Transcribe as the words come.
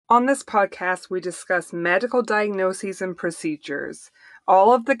On this podcast, we discuss medical diagnoses and procedures.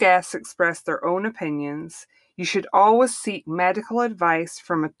 All of the guests express their own opinions. You should always seek medical advice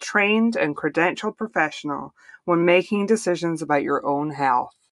from a trained and credentialed professional when making decisions about your own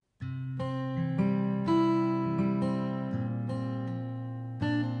health.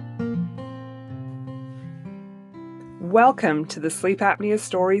 Welcome to the Sleep Apnea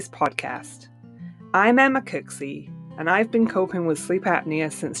Stories podcast. I'm Emma Cooksey, and I've been coping with sleep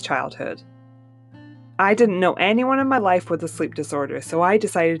apnea since childhood. I didn't know anyone in my life with a sleep disorder, so I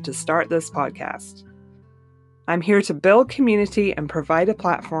decided to start this podcast. I'm here to build community and provide a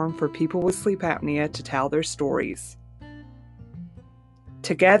platform for people with sleep apnea to tell their stories.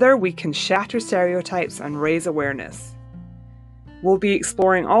 Together, we can shatter stereotypes and raise awareness. We'll be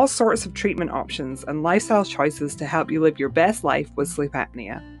exploring all sorts of treatment options and lifestyle choices to help you live your best life with sleep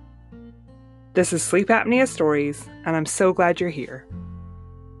apnea. This is Sleep Apnea Stories, and I'm so glad you're here.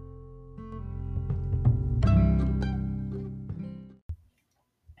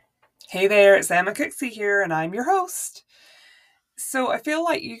 Hey there, it's Emma Cooksey here, and I'm your host. So I feel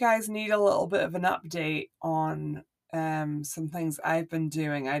like you guys need a little bit of an update on some things I've been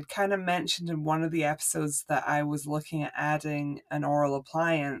doing. I'd kind of mentioned in one of the episodes that I was looking at adding an oral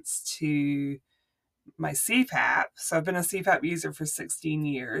appliance to my CPAP. So I've been a CPAP user for 16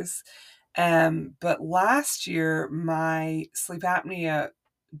 years. But last year, my sleep apnea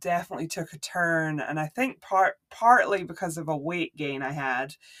definitely took a turn, and I think partly because of a weight gain I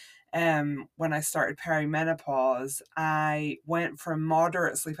had. When I started perimenopause, I went from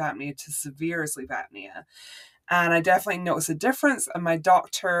moderate sleep apnea to severe sleep apnea. And I definitely noticed a difference. And my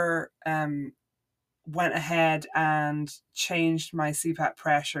doctor went ahead and changed my CPAP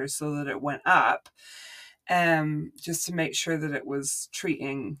pressure so that it went up, just to make sure that it was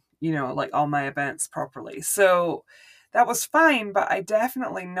treating, like all my events properly. So that was fine, but I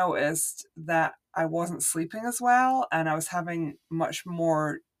definitely noticed that I wasn't sleeping as well, and I was having much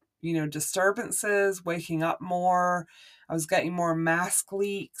more disturbances, waking up more. I was getting more mask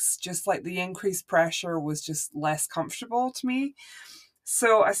leaks, just like the increased pressure was just less comfortable to me.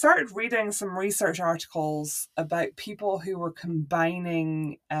 So I started reading some research articles about people who were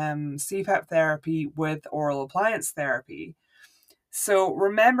combining CPAP therapy with oral appliance therapy. So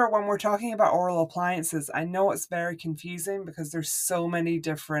remember, when we're talking about oral appliances, I know it's very confusing because there's so many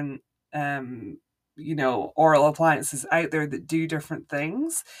different oral appliances out there that do different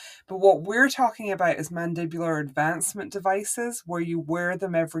things. But what we're talking about is mandibular advancement devices, where you wear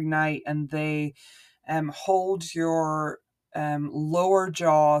them every night and they hold your lower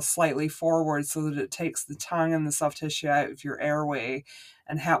jaw slightly forward so that it takes the tongue and the soft tissue out of your airway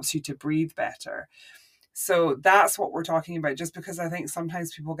and helps you to breathe better. So that's what we're talking about, just because I think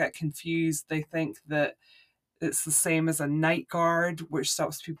sometimes people get confused. They think that it's the same as a night guard, which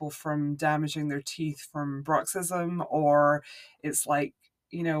stops people from damaging their teeth from bruxism, or it's like,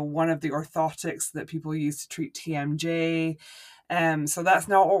 one of the orthotics that people use to treat TMJ. So that's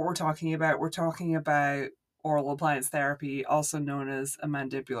not what we're talking about. We're talking about oral appliance therapy, also known as a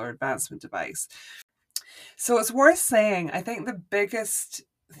mandibular advancement device. So it's worth saying, I think the biggest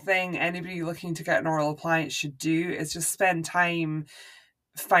thing anybody looking to get an oral appliance should do is just spend time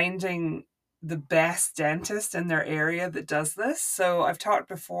finding the best dentist in their area that does this. So I've talked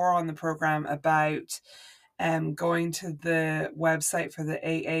before on the program about going to the website for the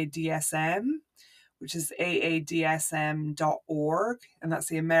AADSM, which is aadsm.org, and that's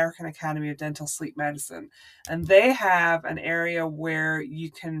the American Academy of Dental Sleep Medicine. And they have an area where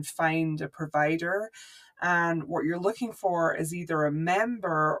you can find a provider, and what you're looking for is either a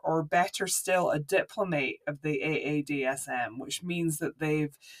member or, better still, a diplomate of the AADSM, which means that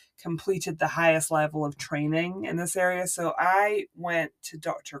they've completed the highest level of training in this area. So I went to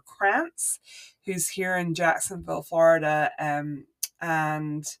Dr. Krantz, who's here in Jacksonville, Florida,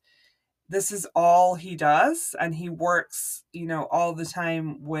 and this is all he does. And he works, all the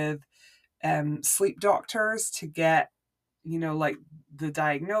time with sleep doctors to get, like the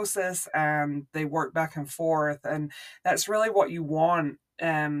diagnosis, and they work back and forth. And that's really what you want.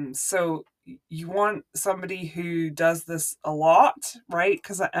 So you want somebody who does this a lot, right?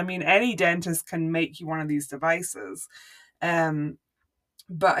 Because any dentist can make you one of these devices. But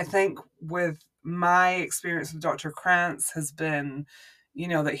I think with my experience with Dr. Krantz has been,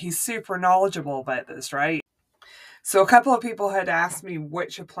 that he's super knowledgeable about this, right? So a couple of people had asked me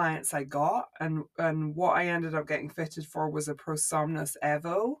which appliance I got, and what I ended up getting fitted for was a ProSomnus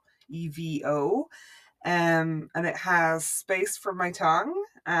Evo, EVO. And it has space for my tongue,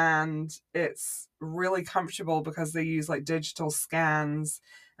 and it's really comfortable because they use like digital scans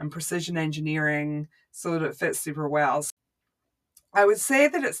and precision engineering so that it fits super well. I would say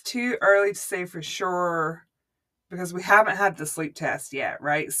that it's too early to say for sure because we haven't had the sleep test yet,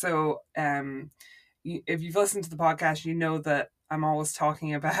 right? So, if you've listened to the podcast, you know that I'm always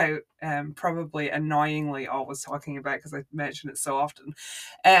talking about, probably annoyingly always talking about because I mention it so often,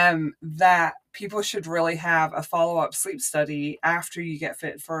 that people should really have a follow up sleep study after you get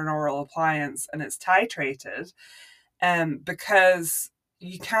fit for an oral appliance and it's titrated, because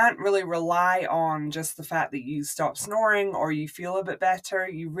you can't really rely on just the fact that you stop snoring or you feel a bit better.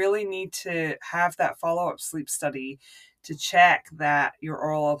 You really need to have that follow up sleep study to check that your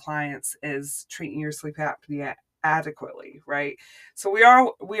oral appliance is treating your sleep apnea adequately, right? So we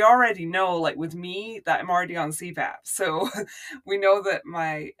already know, like with me, that I'm already on CPAP. So we know that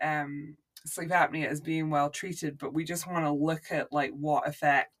my sleep apnea is being well treated, but we just want to look at like what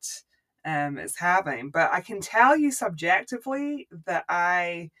effect is having. But I can tell you subjectively that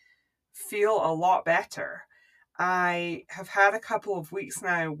I feel a lot better. I have had a couple of weeks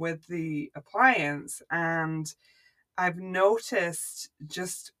now with the appliance, and I've noticed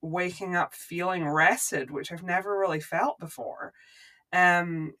just waking up feeling rested, which I've never really felt before.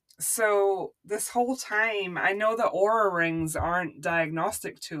 So this whole time, I know that Aura rings aren't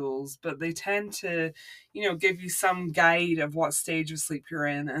diagnostic tools, but they tend to, give you some guide of what stage of sleep you're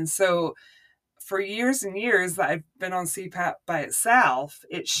in. And so for years and years that I've been on CPAP by itself,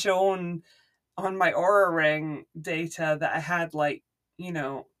 it's shown on my Aura Ring data that I had like,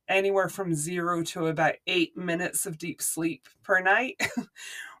 anywhere from 0 to about 8 minutes of deep sleep per night,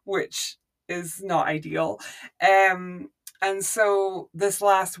 which is not ideal. And so this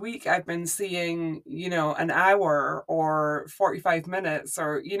last week I've been seeing, an hour or 45 minutes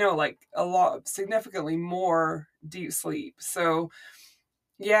or, like a lot, significantly more deep sleep. So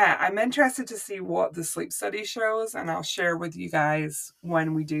yeah, I'm interested to see what the sleep study shows, and I'll share with you guys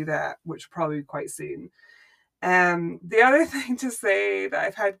when we do that, which will probably be quite soon. The other thing to say that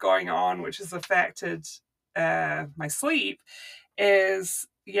I've had going on, which has affected my sleep, is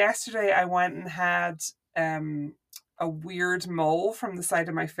yesterday I went and had a weird mole from the side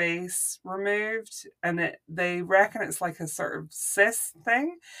of my face removed, and they reckon it's like a sort of cyst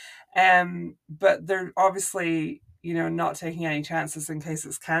thing. But they're obviously, not taking any chances in case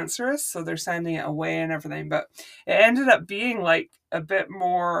it's cancerous, so they're sending it away and everything. But it ended up being like a bit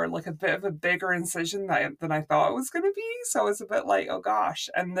more, like a bit of a bigger incision than I thought it was going to be. So I was a bit like, oh gosh.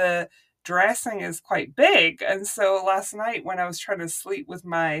 And the dressing is quite big. And so last night when I was trying to sleep with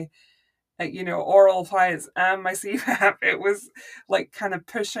my, oral appliance and my CPAP, it was like kind of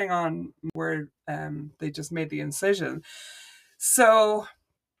pushing on where they just made the incision. So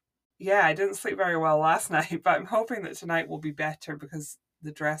yeah, I didn't sleep very well last night, but I'm hoping that tonight will be better because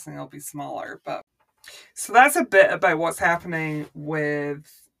the dressing will be smaller. But so that's a bit about what's happening with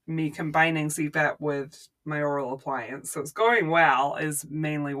me combining CPAP with my oral appliance. So it's going well, is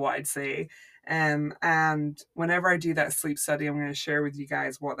mainly what I'd say. And whenever I do that sleep study, I'm going to share with you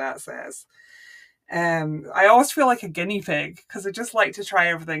guys what that says. I always feel like a guinea pig because I just like to try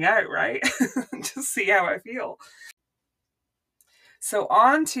everything out, right? Just see how I feel. So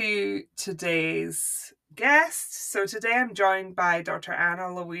on to today's guest. So today I'm joined by Dr.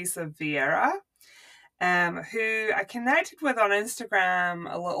 Luisa Vieira, who I connected with on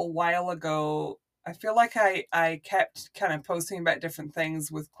Instagram a little while ago. I feel like I kept kind of posting about different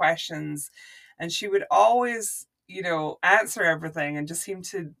things with questions, and she would always, answer everything and just seem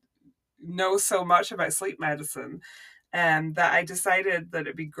to know so much about sleep medicine. That I decided that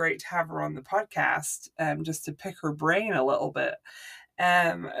it'd be great to have her on the podcast, just to pick her brain a little bit.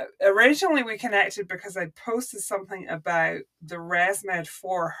 Originally we connected because I'd posted something about the ResMed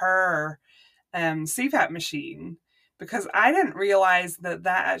for her CPAP machine, because I didn't realize that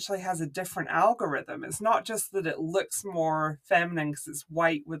actually has a different algorithm. It's not just that it looks more feminine because it's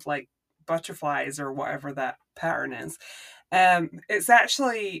white with like butterflies or whatever that pattern is. It's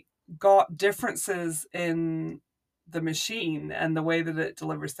actually got differences in the machine and the way that it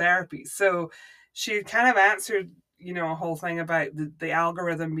delivers therapy. So she had kind of answered, a whole thing about the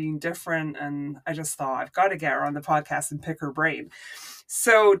algorithm being different. And I just thought, I've got to get her on the podcast and pick her brain.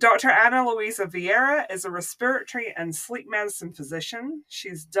 So Dr. Ana Luisa Vieira is a respiratory and sleep medicine physician.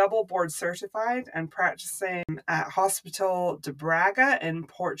 She's double board certified and practicing at Hospital de Braga in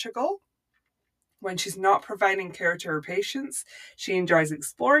Portugal. When she's not providing care to her patients, she enjoys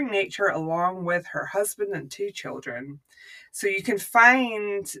exploring nature along with her husband and 2 children. So you can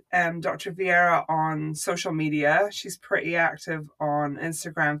find Dr. Vieira on social media. She's pretty active on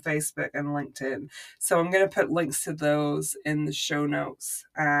Instagram, Facebook, and LinkedIn. So I'm going to put links to those in the show notes.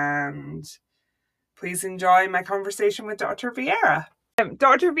 And please enjoy my conversation with Dr. Vieira.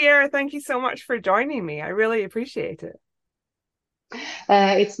 Dr. Vieira, thank you so much for joining me. I really appreciate it.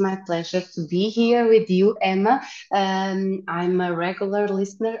 It's my pleasure to be here with you, Emma. I'm a regular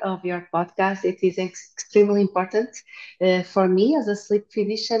listener of your podcast. It is extremely important for me as a sleep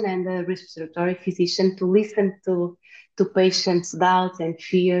physician and a respiratory physician to listen to patients' doubts and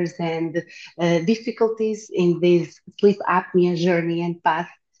fears and difficulties in this sleep apnea journey and path.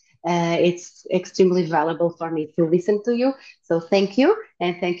 It's extremely valuable for me to listen to you. So thank you,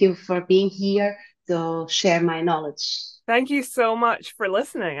 and thank you for being here to share my knowledge. Thank you so much for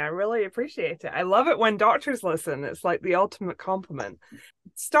listening. I really appreciate it. I love it when doctors listen. It's like the ultimate compliment.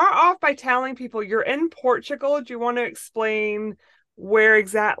 Start off by telling people you're in Portugal. Do you want to explain where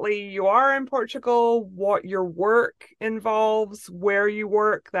exactly you are in Portugal, what your work involves, where you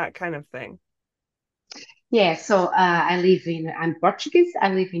work, that kind of thing? Yeah, so I'm Portuguese.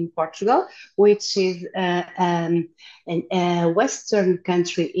 I live in Portugal, which is a Western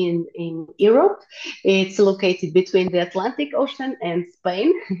country in Europe. It's located between the Atlantic Ocean and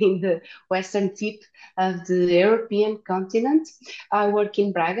Spain, in the western tip of the European continent. I work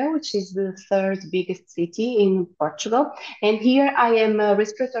in Braga, which is the third biggest city in Portugal. And here I am a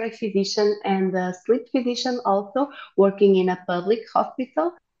respiratory physician and a sleep physician also, working in a public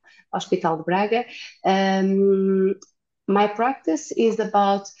hospital. Hospital de Braga. Um, my practice is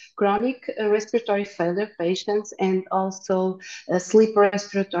about chronic respiratory failure patients and also sleep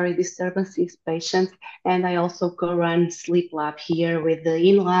respiratory disturbances patients. And I also co-run sleep lab here with the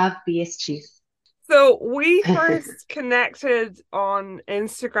in-lab PSGs. So we first connected on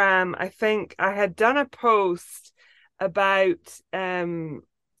Instagram. I think I had done a post about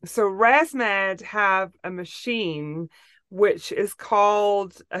so ResMed have a machine which is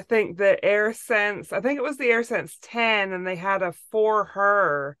called, I think, the AirSense. I think it was the AirSense 10, and they had a for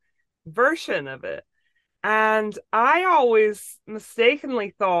her version of it. And I always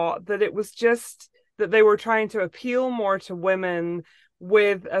mistakenly thought that it was just that they were trying to appeal more to women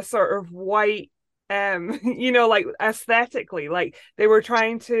with a sort of white, like aesthetically, like they were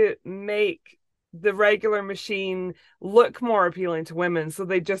trying to make the regular machine look more appealing to women. So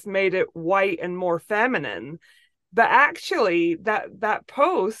they just made it white and more feminine. But actually, that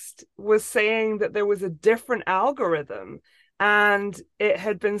post was saying that there was a different algorithm, and it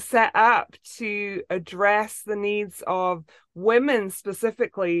had been set up to address the needs of women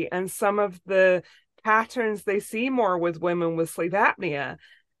specifically, and some of the patterns they see more with women with sleep apnea.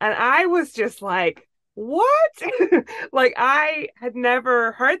 And I was just like, what? Like, I had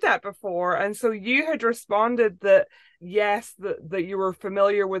never heard that before. And so you had responded that yes, that you were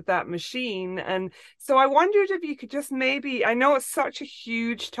familiar with that machine. And so I wondered if you could just maybe, I know it's such a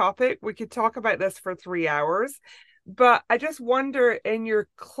huge topic. We could talk about this for 3 hours, but I just wonder in your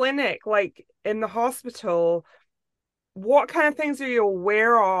clinic, like in the hospital, what kind of things are you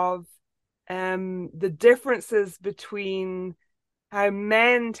aware of? The differences between how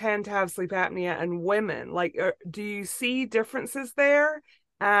men tend to have sleep apnea and women. Like, do you see differences there?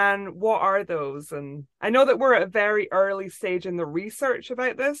 And what are those? And I know that we're at a very early stage in the research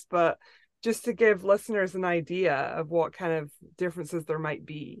about this, but just to give listeners an idea of what kind of differences there might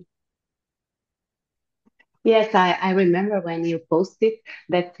be. Yes, I remember when you posted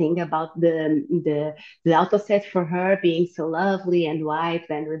that thing about the auto set for her being so lovely and white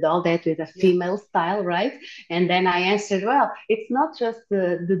and with all that with a Yeah, female style, right? And then I answered, well, it's not just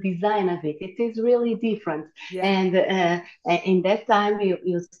the design of it, it is really different. yeah, And in that time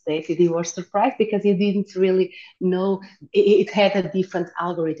you stated you were surprised because you didn't really know it had a different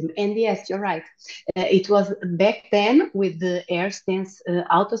algorithm. And yes, you're right. It was back then with the AirSense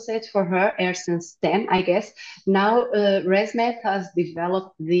auto set for her, AirSense 10, I guess. Now, ResMed has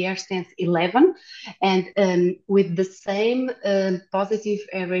developed the AirSense 11, and with the same positive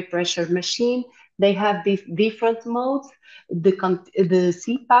airway pressure machine, they have these different modes: the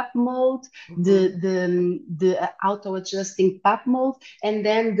CPAP mode, hmm, the auto adjusting PAP mode, and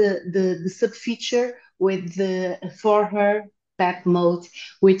then the sub feature with the for her PAP mode,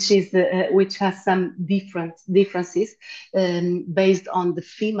 which has some differences based on the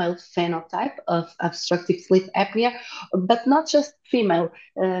female phenotype of obstructive sleep apnea, but not just female.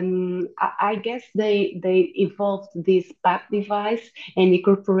 I guess they evolved this PAP device and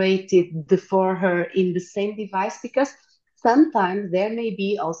incorporated the for her in the same device because sometimes there may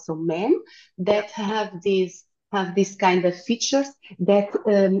be also men yeah. that have these kind of features that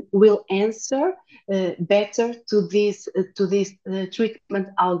will answer better to this treatment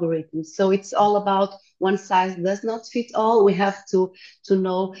algorithm. So it's all about one size does not fit all. We have to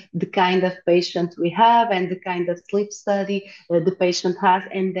know the kind of patient we have and the kind of sleep study the patient has,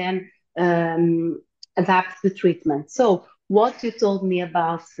 and then adapt the treatment. So what you told me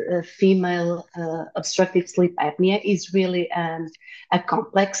about female obstructive sleep apnea is really a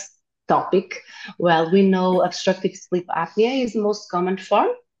complex topic. Well, we know obstructive sleep apnea is the most common form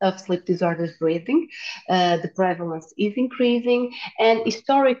of sleep disordered breathing. The prevalence is increasing, and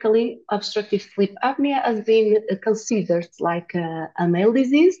historically, obstructive sleep apnea has been considered like a male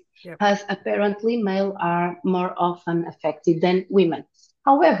disease, Yep. as apparently male are more often affected than women.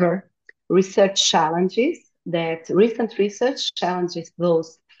 However, recent research challenges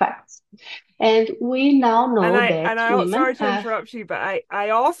those facts. And we now And know I that and I women sorry to have, interrupt you, but I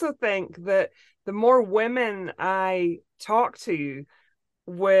also think that the more women I talk to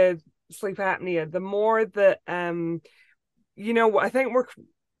with sleep apnea, the more that I think we're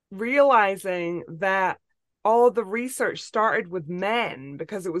realizing that all of the research started with men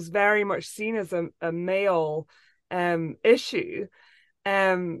because it was very much seen as a male issue.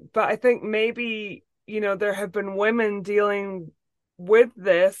 But I think maybe, there have been women dealing with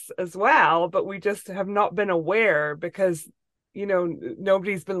this as well, but we just have not been aware because,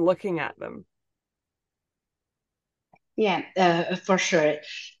 nobody's been looking at them. yeah, for sure.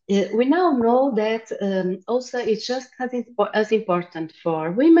 We now know that OSA is just as important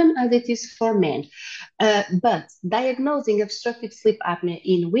for women as it is for men. But diagnosing obstructive sleep apnea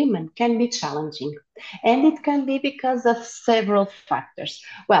in women can be challenging, and it can be because of several factors.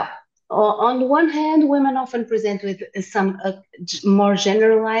 Well, on the one hand, women often present with some more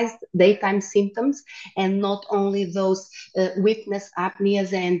generalized daytime symptoms, and not only those witness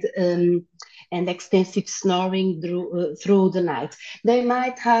apneas and extensive snoring through the night. They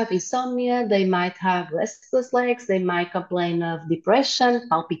might have insomnia, they might have restless legs, they might complain of depression,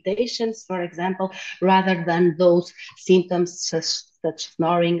 palpitations, for example, rather than those symptoms such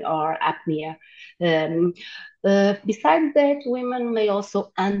snoring or apnea. Um, Besides that, women may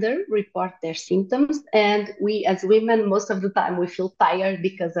also under-report their symptoms, and we, as women, most of the time we feel tired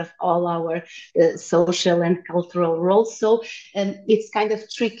because of all our social and cultural roles. So it's kind of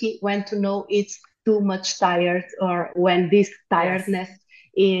tricky when to know it's too much tired or when this Yes. tiredness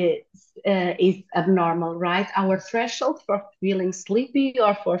is is abnormal, right? Our threshold for feeling sleepy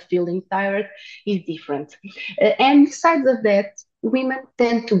or for feeling tired is different. And besides of that, women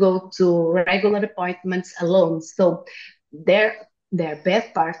tend to go to regular appointments alone. So their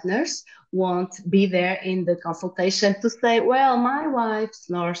bed partners won't be there in the consultation to say, well, my wife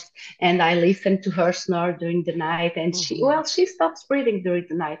snores and I listen to her snore during the night and Hmm. she stops breathing during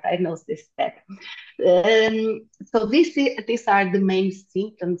the night. I know this that. So these are the main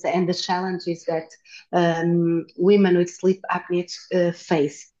symptoms and the challenges that women with sleep apnea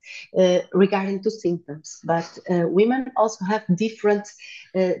face regarding to symptoms. But women also have a different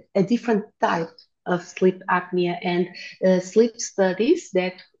type of sleep apnea, and sleep studies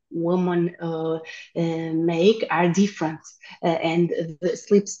that women make are different, and the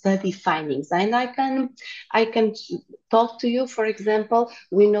sleep study findings. And I can talk to you. For example,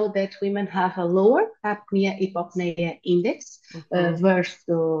 we know that women have a lower apnea hypopnea index Hmm.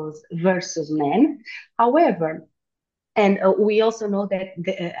 versus men. However, and we also know that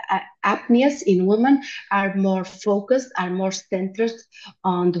the apneas in women are more focused, are more centered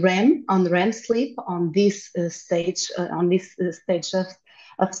on REM sleep, on this stage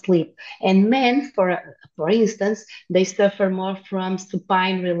of sleep. And men, for instance, they suffer more from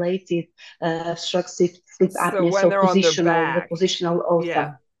supine-related obstructive sleep So apnea, when so they're on their the back, positional yeah.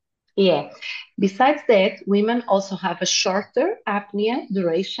 OSA. Yeah. Besides that, women also have a shorter apnea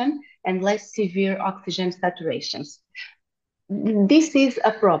duration and less severe oxygen saturations. This is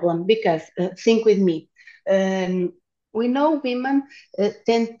a problem because think with me. Um, we know women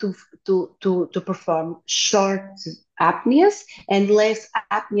tend to perform short apneas and less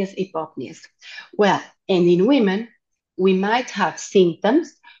apneas hypopneas. Well, and in women, we might have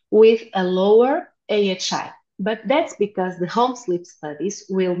symptoms with a lower AHI, but that's because the home sleep studies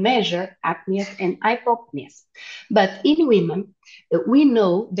will measure apneas and hypopneas. But in women, we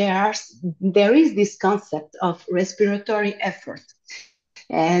know there is this concept of respiratory effort.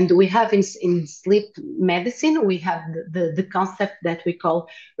 And we have in sleep medicine, we have the concept that we call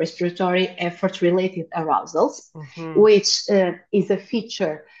respiratory effort related arousals, Hmm. which is a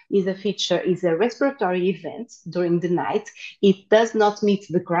respiratory event during the night. It does not meet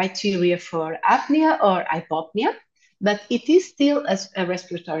the criteria for apnea or hypopnea, but it is still a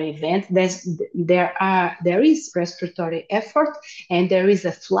respiratory event. There is respiratory effort, and there is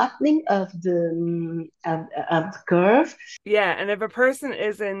a flattening of the curve. Yeah, and if a person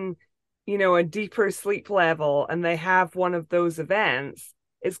is in, a deeper sleep level and they have one of those events,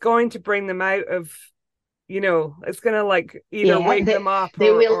 it's going to bring them out of, it's going to like either Yeah, wake them up they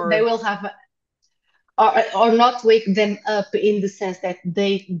or will they or will have or not wake them up in the sense that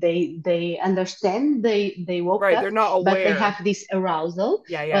they understand they woke Right, up, they're not but they have aware. this arousal.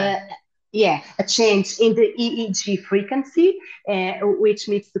 Yeah, yeah. uh, yeah, a change in the EEG frequency, which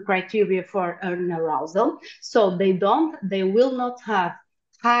meets the criteria for an arousal. So they will not have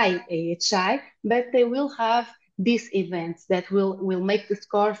high AHI, but they will have these events that will make the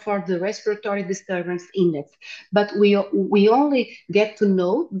score for the respiratory disturbance index. But we only get to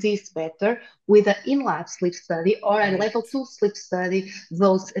know this better with an in-lab sleep study or a Right. level 2 sleep study,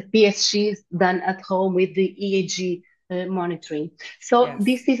 those PSGs done at home with the EEG monitoring. So Yes.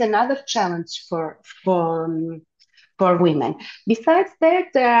 this is another challenge for women. Besides that,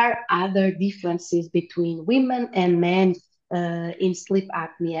 there are other differences between women and men in sleep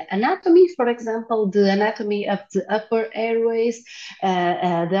apnea. Anatomy, for example, the anatomy of the upper airways,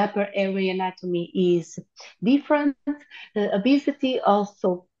 the upper airway anatomy is different. Obesity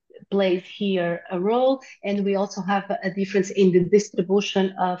also plays here a role, and we also have a difference in the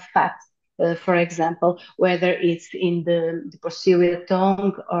distribution of fat, for example, whether it's in the posterior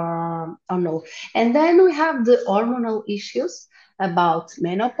tongue or no. And then we have the hormonal issues about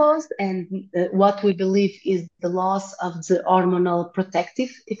menopause and what we believe is the loss of the hormonal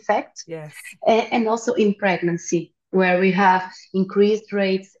protective effect, Yes. and also in pregnancy, where we have increased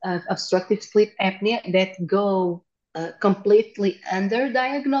rates of obstructive sleep apnea that go completely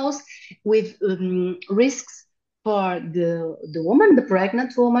underdiagnosed with risks for the woman, the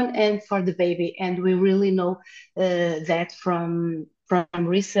pregnant woman, and for the baby. And we really know that from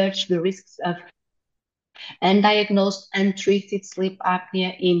research, the risks of undiagnosed, untreated sleep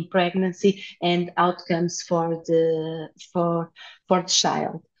apnea in pregnancy and outcomes for the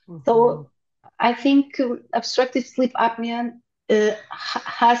child. Hmm. So I think obstructive sleep apnea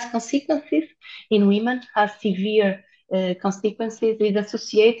has consequences in women, has severe consequences, is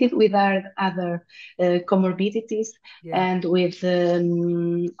associated with our other comorbidities Yeah. and with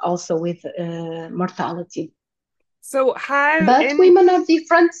also with mortality. So how But in women are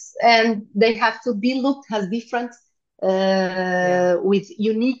different and they have to be looked as different yeah. with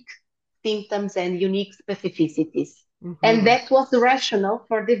unique symptoms and unique specificities. And Hmm. that was the rationale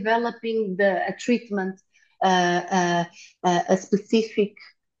for developing a treatment, a specific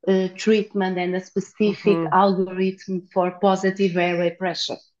treatment and a specific Hmm. algorithm for positive airway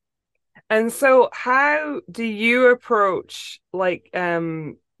pressure. And so how do you approach like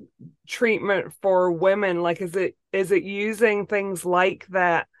treatment for women? Like is it using things like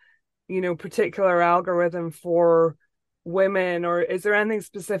that, particular algorithm for women, or is there anything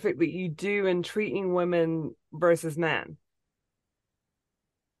specific that you do in treating women versus men?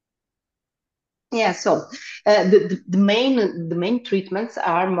 Yeah, so the main treatments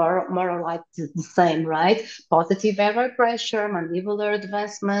are more or like the same, right? Positive airway pressure, mandibular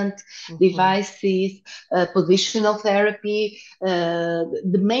advancement, Hmm. devices, positional therapy.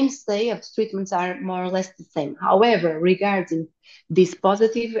 The mainstay of treatments are more or less the same. However, regarding these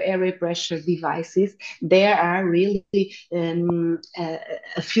positive airway pressure devices, there are really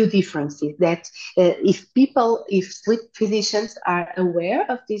a few differences that if sleep physicians are aware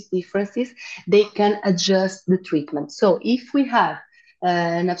of these differences, they can adjust the treatment. So if we have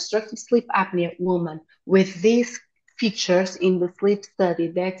an obstructive sleep apnea woman with these features in the sleep study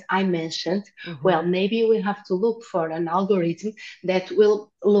that I mentioned, well, Hmm. maybe we have to look for an algorithm that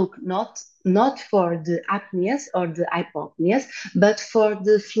will look not for the apneas or the hypopneas, but for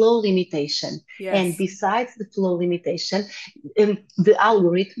the flow limitation. And Yes. besides the flow limitation, the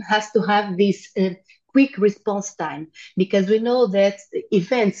algorithm has to have this quick response time, because we know that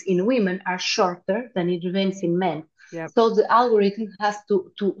events in women are shorter than events in men. Yep. So the algorithm has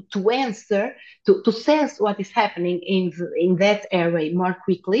to answer, to sense what is happening in that airway more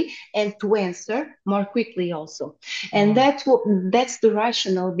quickly and to answer more quickly also. And Mm. that's the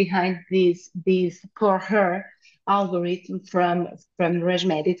rationale behind this for her algorithm from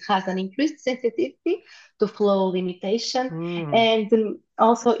ResMed. It has an increased sensitivity to flow limitation, Mm. and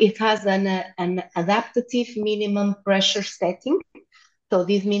also it has an adaptive minimum pressure setting. So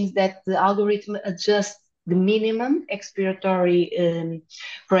this means that the algorithm adjusts the minimum expiratory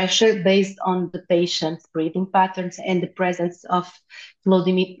pressure based on the patient's breathing patterns and the presence of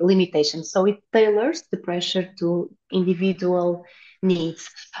limitations. So it tailors the pressure to individual needs.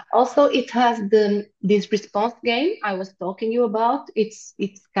 Also, it has this response gain I was talking you about. It's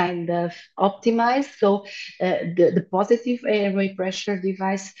kind of optimized. So the positive airway pressure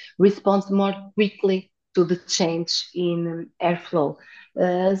device responds more quickly to the change in airflow.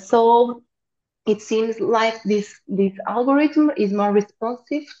 So it seems like this algorithm is more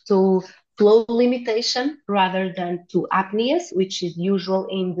responsive to flow limitation rather than to apneas, which is usual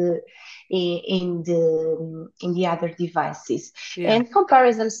in the other devices. Yeah. And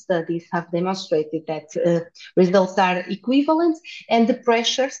comparison studies have demonstrated that results are equivalent, and the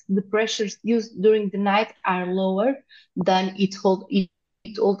pressures used during the night are lower than it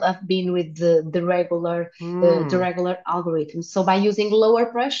would have been with Mm. the regular algorithm. So by using lower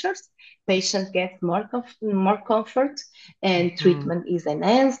pressures, patient gets more comfort, and Hmm. treatment is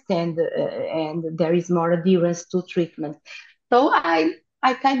enhanced, and there is more adherence to treatment. So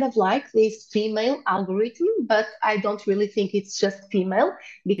I kind of like this female algorithm, but I don't really think it's just female,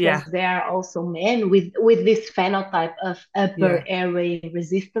 because Yeah. there are also men with this phenotype of upper Yeah. airway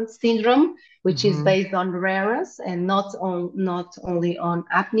resistance syndrome, which is Hmm. based on rares and not only on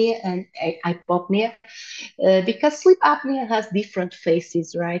apnea and hypopnea, because sleep apnea has different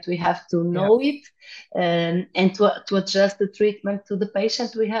phases, right? We have to Yep. know it, and to adjust the treatment to the patient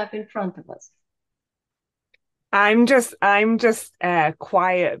we have in front of us. I'm just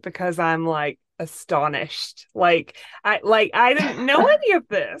quiet because I'm like astonished. I didn't know any of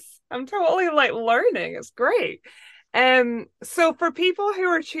this. I'm totally like learning. It's great. So for people who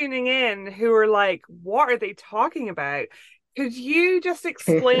are tuning in who are like, what are they talking about? Could you just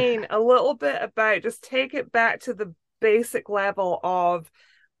explain a little bit about, just take it back to the basic level of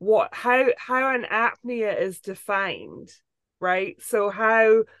how an apnea is defined, right? So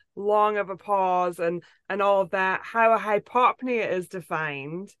how long of a pause and all of that, how a hypopnea is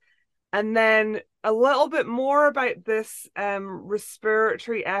defined, and then a little bit more about this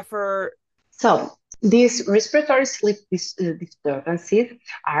respiratory effort. So these respiratory sleep disturbances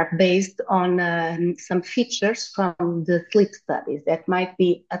are based on some features from the sleep studies that might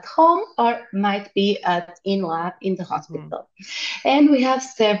be at home or might be at in lab in the Mhm. hospital. And we have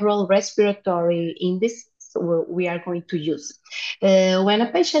several respiratory indices we are going to use. When a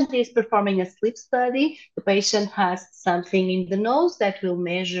patient is performing a sleep study, the patient has something in the nose that will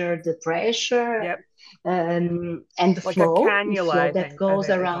measure the pressure Yep, and the like a flow, the cannula, flow I that think. I goes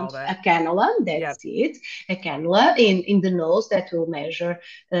think they around call a that. cannula. That's Yep. it, a cannula in the nose that will measure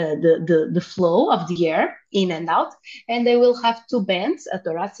the flow of the air in and out. And they will have two bands, a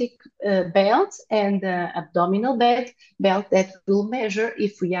thoracic belt and abdominal belt that will measure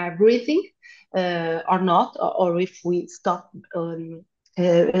if we are breathing or not, or if we stop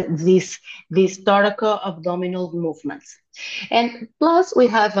these thoraco-abdominal movements. And plus, we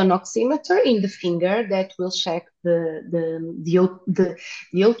have an oximeter in the finger that will check the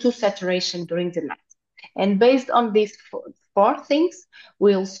O2 saturation during the night. And based on these four things,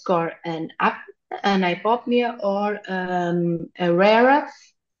 we'll score an hypopnea or a rare,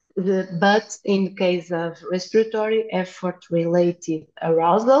 but in case of respiratory effort related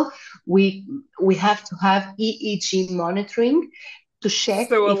arousal, we we have to have EEG monitoring to check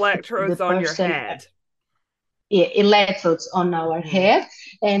So if the electrodes on your person head. electrodes on our Hmm. head,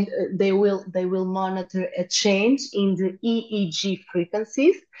 and they will monitor a change in the EEG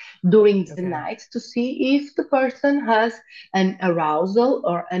frequencies during the Okay. night to see if the person has an arousal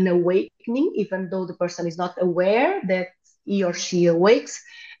or an awakening, even though the person is not aware that he or she awakes,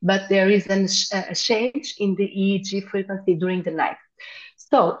 but there is a change in the EEG frequency during the night.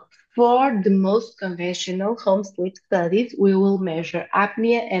 So for the most conventional home sleep studies, we will measure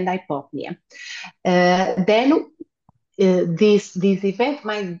apnea and hypopnea. Then this event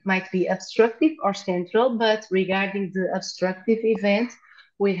might be obstructive or central, but regarding the obstructive event,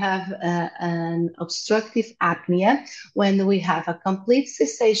 we have an obstructive apnea when we have a complete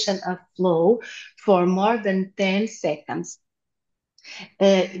cessation of flow for more than 10 seconds.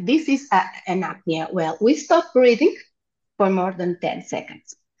 This is an apnea. Well, we stop breathing for more than 10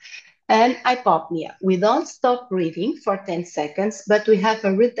 seconds. And hypopnea. We don't stop breathing for 10 seconds, but we have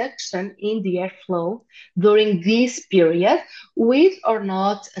a reduction in the airflow during this period with or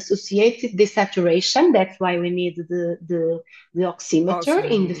not associated desaturation. That's why we need the oximeter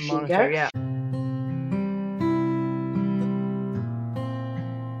in the Oxygen monitor, finger. yeah.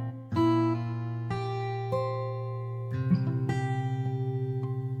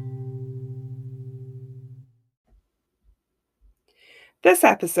 This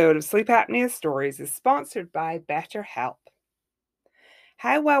episode of Sleep Apnea Stories is sponsored by BetterHelp.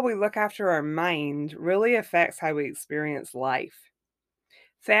 How well we look after our mind really affects how we experience life.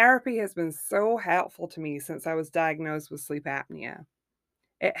 Therapy has been so helpful to me since I was diagnosed with sleep apnea.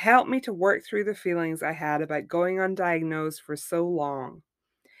 It helped me to work through the feelings I had about going undiagnosed for so long.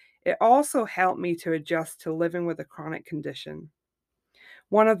 It also helped me to adjust to living with a chronic condition.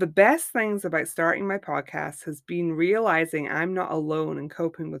 One of the best things about starting my podcast has been realizing I'm not alone in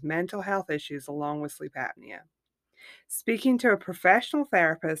coping with mental health issues along with sleep apnea. Speaking to a professional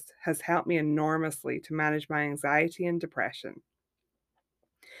therapist has helped me enormously to manage my anxiety and depression.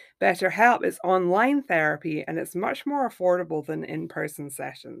 BetterHelp is online therapy and it's much more affordable than in person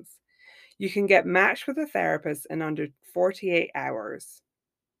sessions. You can get matched with a therapist in under 48 hours.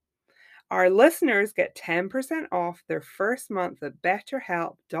 Our listeners get 10% off their first month at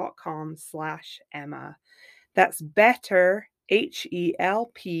betterhelp.com/Emma. That's better,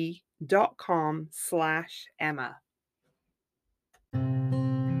 HELP.com/Emma.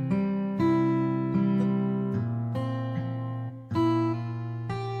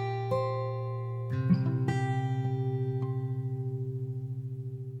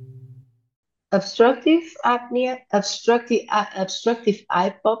 obstructive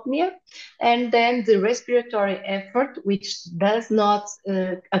hypopnea, and then the respiratory effort, which does not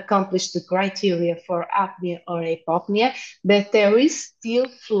accomplish the criteria for apnea or hypopnea, but there is still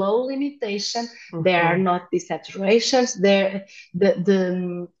flow limitation. There are Mm-hmm. not desaturations. The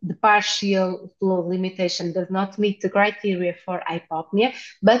partial flow limitation does not meet the criteria for hypopnea,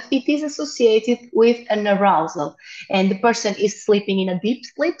 but it is associated with an arousal, and the person is sleeping in a deep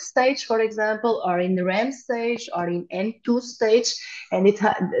sleep stage, for example, or in the REM stage, or in N2 stage, and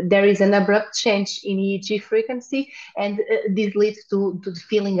there is an abrupt change in EEG frequency, and this leads to the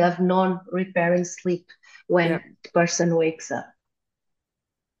feeling of non-repairing sleep when Yep. the person wakes up.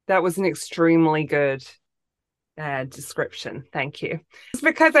 That was an extremely good description. Thank you. It's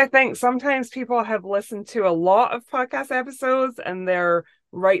because I think sometimes people have listened to a lot of podcast episodes and they're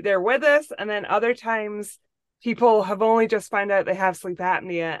right there with us. And then other times people have only just found out they have sleep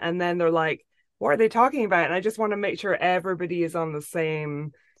apnea and then they're like, what are they talking about? And I just want to make sure everybody is on the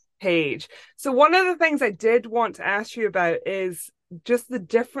same page. So, one of the things I did want to ask you about is just the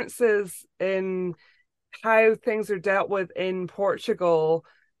differences in how things are dealt with in Portugal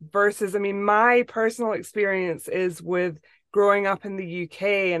versus, I mean, my personal experience is with growing up in the UK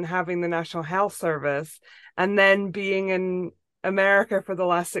and having the National Health Service, and then being in America for the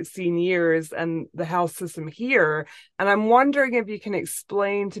last 16 years and the health system here. And I'm wondering if you can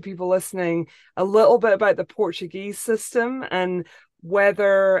explain to people listening a little bit about the Portuguese system and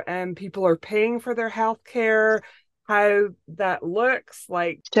whether people are paying for their health care, how that looks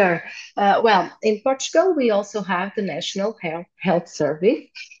like. Sure. Well, in Portugal, we also have the National Health Service.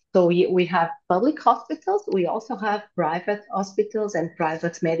 So we have public hospitals. We also have private hospitals and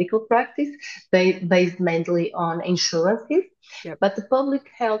private medical practice based mainly on insurances. Yep. But the public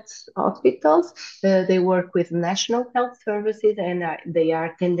health hospitals, they work with national health services, and they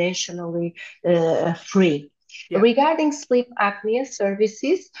are conventionally free. Yep. Regarding sleep apnea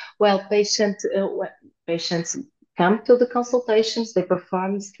services, well, patients come to the consultations, they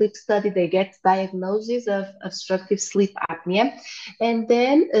perform sleep study, they get diagnosis of obstructive sleep apnea, and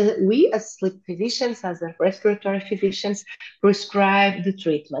then we as sleep physicians, as respiratory physicians, prescribe the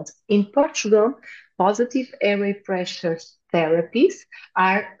treatment. In Portugal, positive airway pressure therapies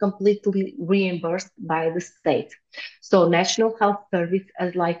are completely reimbursed by the state. So National Health Service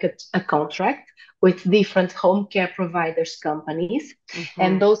has like a contract with different home care providers companies,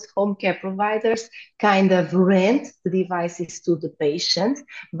 and Mm-hmm. those home care providers kind of rent the devices to the patient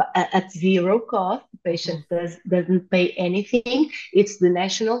at zero cost. The Mm-hmm. patient doesn't pay anything. It's the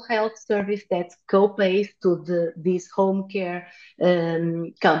National Health Service that co-pays to these home care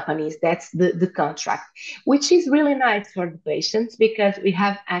companies. That's the contract, which is really nice for the patients because we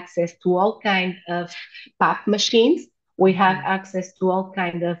have access to all kind of PAP machines. We have Mm-hmm. access to all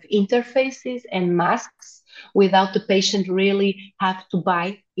kind of interfaces and masks without the patient really have to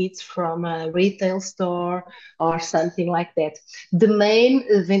buy it from a retail store or something like that. The main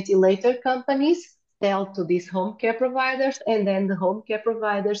ventilator companies sell to these home care providers, and then the home care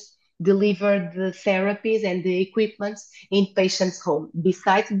providers deliver the therapies and the equipments in patients' home.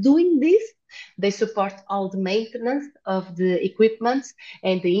 Besides doing this, they support all the maintenance of the equipment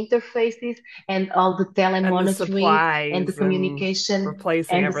and the interfaces and all the And the telemonitoring and the supplies and communication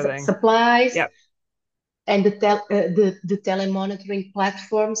replacing and the everything. supplies Yep. and the telemonitoring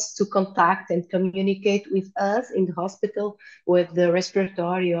platforms to contact and communicate with us in the hospital, with the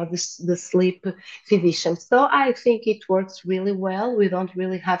respiratory or the sleep physician. So I think it works really well. We don't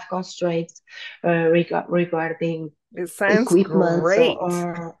really have constraints regarding It sounds equipments great.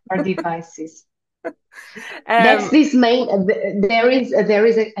 or devices. That's Um, this main. There is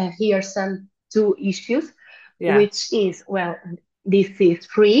here some two issues, yeah. which is, well, this is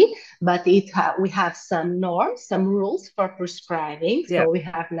free, but we have some norms, some rules for prescribing. Yeah. So we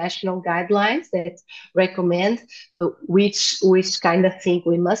have national guidelines that recommend which kind of thing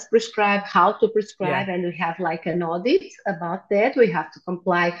we must prescribe, how to Yeah. prescribe, and we have like an audit about that. We have to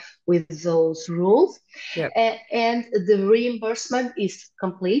comply with those rules, Yep. and the reimbursement is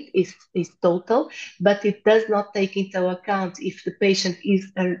complete, is total, but it does not take into account if the patient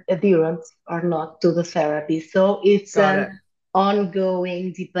is adherent or not to the therapy. So it's Got an it.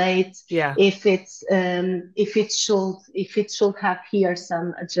 ongoing debate Yeah. if it should have here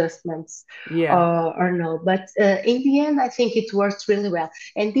some adjustments Yeah. or no. But in the end, I think it works really well,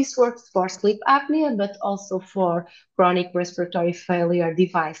 and this works for sleep apnea, but also for chronic respiratory failure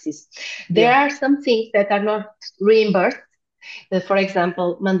devices. There Yeah. are some things that are not reimbursed. For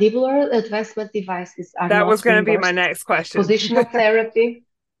example, mandibular advancement devices are That was not going to be my reimbursed. next question. Positional therapy,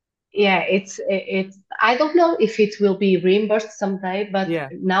 yeah, it's. I don't know if it will be reimbursed someday, but Yeah.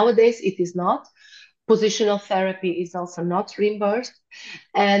 nowadays it is not. Positional therapy is also not reimbursed,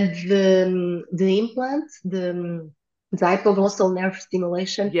 and the implant, the hypoglossal nerve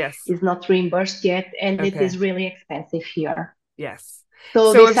stimulation, Yes. is not reimbursed yet, and it Okay. is really expensive here. Yes.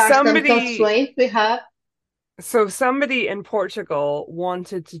 So So these if are some somebody constraints we have. so if somebody in Portugal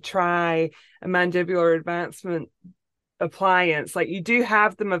wanted to try a mandibular advancement appliance, like you do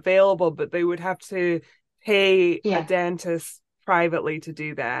have them available, but they would have to pay a Yeah, dentist privately to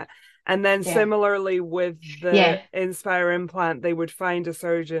do that. And then yeah, similarly with the yeah. Inspire implant, they would find a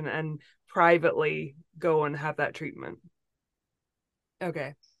surgeon and privately go and have that treatment.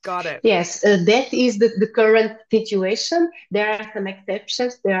 Okay, got it. Yes, that is the current situation. There are some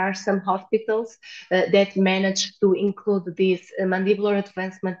exceptions. There are some hospitals that manage to include these mandibular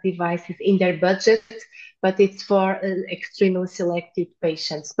advancement devices in their budget, but it's for extremely selected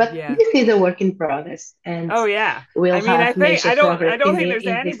patients. But Yeah. this is a work in progress, and Oh yeah. we'll I mean, have major I progress don't think there's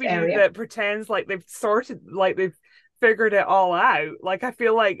in this anybody area. that pretends like they've sorted like they've figured it all out. Like I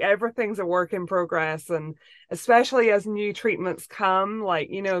feel like everything's a work in progress, and especially as new treatments come, like,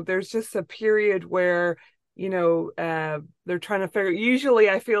 there's just a period where, they're trying to figure usually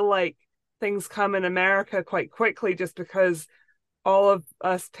I feel like things come in America quite quickly just because all of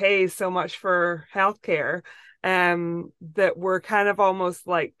us pay so much for healthcare, that we're kind of almost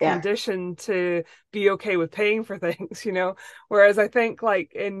like Yeah. conditioned to be okay with paying for things, whereas I think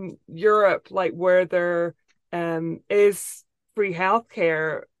like in Europe, like where there is free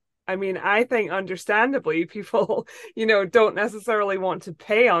healthcare, I mean, I think understandably people don't necessarily want to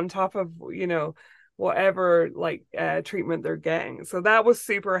pay on top of whatever like treatment they're getting. So that was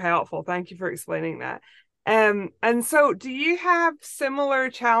super helpful, thank you for explaining that. And so do you have similar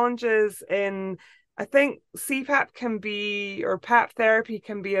challenges in, I think CPAP can be, or PAP therapy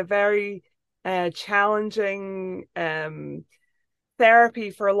can be a very challenging therapy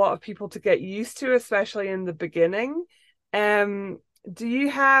for a lot of people to get used to, especially in the beginning. Um, do you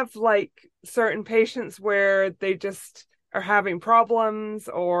have like certain patients where they just are having problems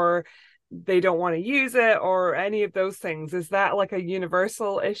or they don't want to use it or any of those things? Is that like a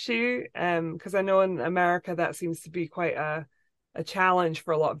universal issue? Because I know in America that seems to be quite a challenge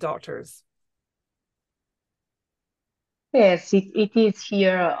for a lot of doctors. Yes, it is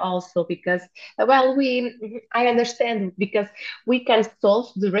here also because, well, I understand because we can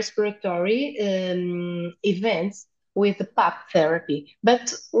solve the respiratory events with the PAP therapy,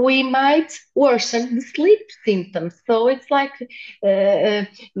 but we might worsen the sleep symptoms. So it's like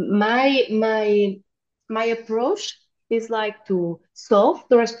my approach is like to solve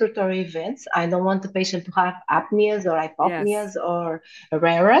the respiratory events. I don't want the patient to have apneas or Yes. hypopneas or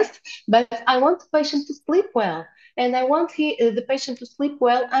raras, but I want the patient to sleep well, and I want the patient to sleep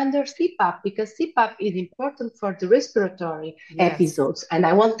well under CPAP because CPAP is important for the respiratory Yes. episodes. And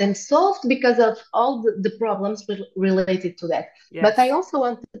I want them solved because of all the problems related to that. But I Yes. also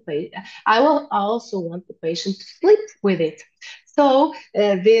want I will also want the patient to sleep with it. So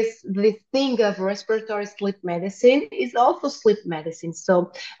this thing of respiratory sleep medicine is also sleep medicine.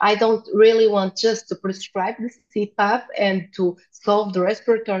 So I don't really want just to prescribe the CPAP and to solve the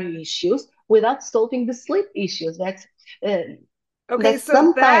respiratory issues without solving the sleep issues. Uh, Okay, that so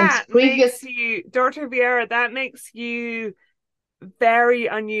sometimes that previous makes you, Dr. Vieira, that makes you very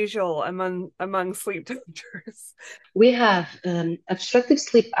unusual among sleep doctors. we have obstructive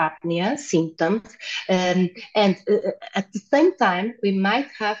sleep apnea symptoms, and at the same time we might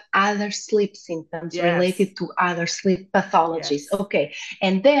have other sleep symptoms Yes. related to other sleep pathologies. Yes. Okay,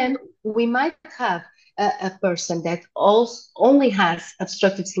 and then we might have a person that also only has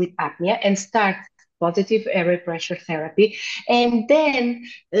obstructive sleep apnea and starts positive airway pressure therapy. And then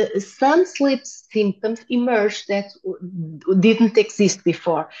some sleep symptoms emerge that didn't exist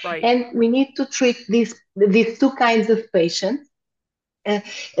before. Right. And we need to treat these two kinds of patients, uh,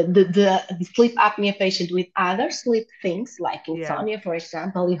 the sleep apnea patient with other sleep things like Yeah. insomnia, for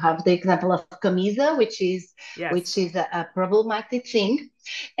example. You have the example of camisa, which Yes. is a problematic thing,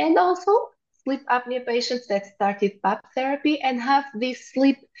 and also sleep apnea patients that started PAP therapy and have these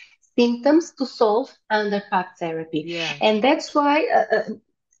sleep symptoms to solve under PAP therapy. Yeah. And that's why uh,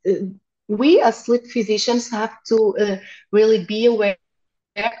 we as sleep physicians have to really be aware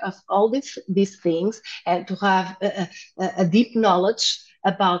of all these things and to have a deep knowledge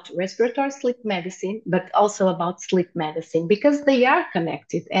about respiratory sleep medicine, but also about sleep medicine because they are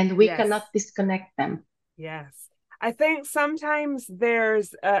connected and we cannot Yes. disconnect them. Yes. I think sometimes there's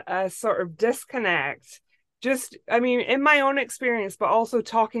a sort of disconnect. Just, I mean, in my own experience, but also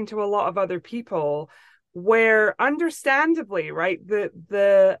talking to a lot of other people, where understandably, right,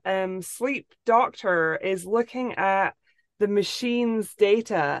 the sleep doctor is looking at the machine's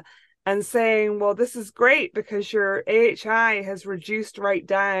data and saying, well, this is great because your AHI has reduced right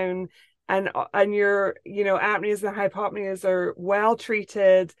down and your, apneas and hypopneas are well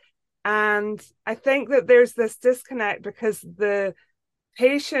treated, and I think that there's this disconnect because the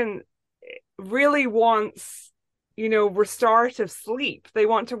patient really wants, restorative sleep. They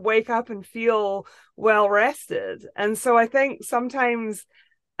want to wake up and feel well rested. And so I think sometimes,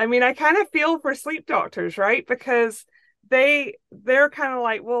 I mean, I kind of feel for sleep doctors, right? Because they're kind of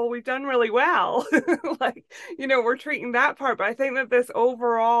like, well, we've done really well. Like, we're treating that part. But I think that this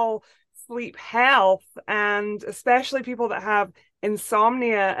overall sleep health, and especially people that have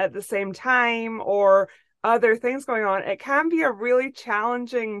insomnia at the same time or other things going on, it can be a really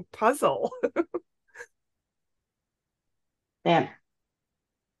challenging puzzle. Yeah.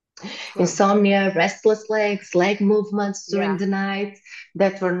 So, Insomnia, restless legs, leg movements during yeah, the night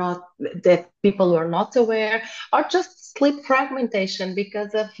that people were not aware, or just sleep fragmentation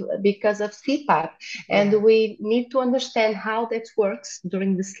because of CPAP. yeah, And we need to understand how that works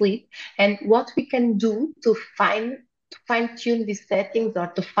during the sleep and what we can do to fine tune these settings or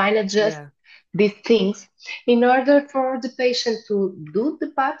to fine adjust yeah. these things in order for the patient to do the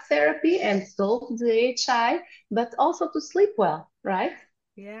PAP therapy and solve the HI, but also to sleep well, right?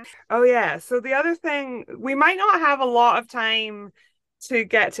 Yeah. Oh, yeah. So the other thing, we might not have a lot of time to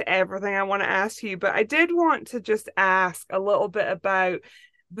get to everything I want to ask you, but I did want to just ask a little bit about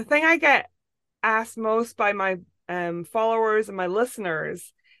the thing I get asked most by my followers and my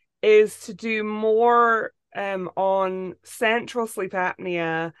listeners is to do more on central sleep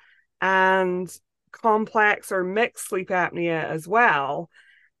apnea and complex or mixed sleep apnea as well.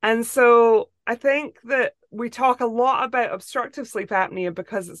 And so I think that we talk a lot about obstructive sleep apnea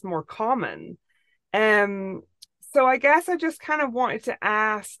because it's more common. Um, so I guess I just kind of wanted to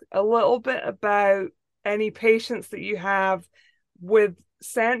ask a little bit about any patients that you have with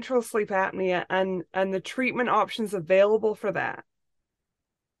central sleep apnea and the treatment options available for that.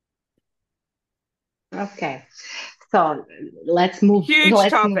 Okay. So let's move Huge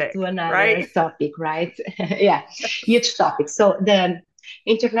let's move to topic, another right? topic, right? Yeah, huge topic. So the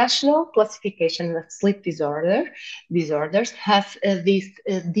International Classification of Sleep Disorders has these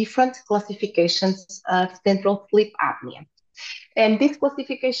different classifications of central sleep apnea. And these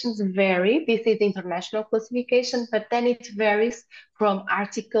classifications vary. This is international classification, but then it varies from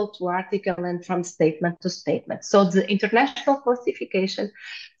article to article and from statement to statement. So the international classification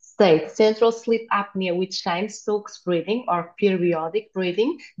states central sleep apnea with Cheyne-Stokes breathing or periodic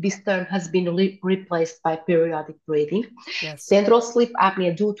breathing. This term has been replaced by periodic breathing. Yes, Central sleep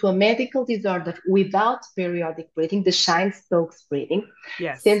apnea due to a medical disorder without periodic breathing, the Cheyne-Stokes breathing.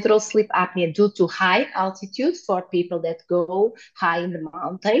 yes. Central sleep apnea due to high altitude for people that go high in the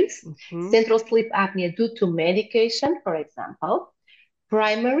mountains. Hmm. Central sleep apnea due to medication, for example.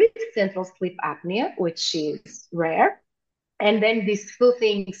 Primary central sleep apnea, which is rare. And then these two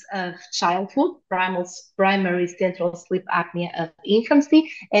things of childhood, primary central sleep apnea of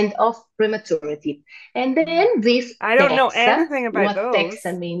infancy and of prematurity. And then this I don't know TEXA, anything about what those.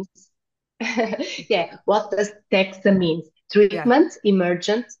 TEXA means. Yeah, what does TEXA mean? Yeah, Treatment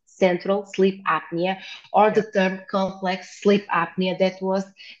emergent central sleep apnea, or yeah. the term complex sleep apnea that was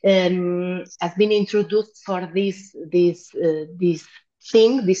has been introduced for this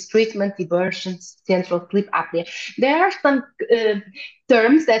thing, this treatment emergent central sleep apnea. There are some uh,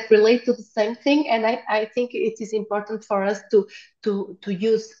 terms that relate to the same thing, and I think it is important for us to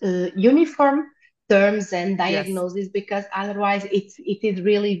use uniform terms and Yes. diagnoses because otherwise it is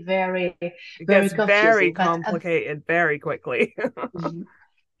really very It very gets very confusing. complicated very quickly.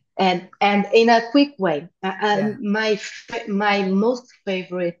 And in a quick way, Yeah. my most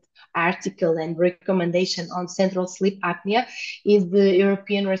favorite article and recommendation on central sleep apnea is the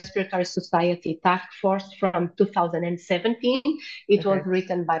European Respiratory Society Task Force from 2017. It was Okay.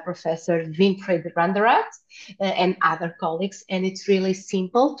 written by Professor Winfried Randerath and other colleagues, and it's really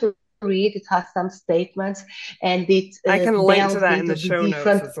simple to read. It has some statements, and it I can link to delves that in into the the show notes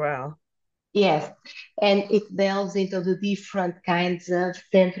different. as well. Yes, and it delves into the different kinds of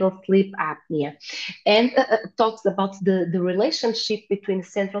central sleep apnea and talks about the relationship between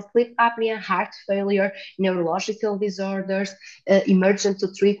central sleep apnea, heart failure, neurological disorders, emergent to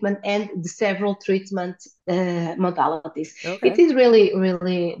treatment, and the several treatment modalities. It Okay. is really,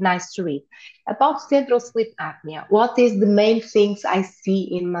 really nice to read. About central sleep apnea, what is the main things I see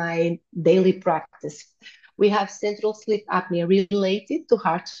in my daily practice? We have central sleep apnea related to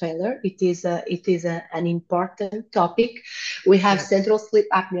heart failure. An important topic. We have Yeah. central sleep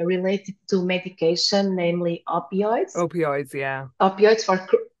apnea related to medication, namely opioids, Opioids, yeah. opioids for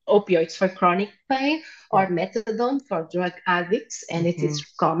opioids for chronic pain or Yeah. methadone for drug addicts, and it Hmm. is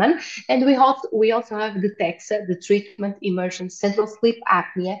common. And we also have the TEXA, the treatment immersion central sleep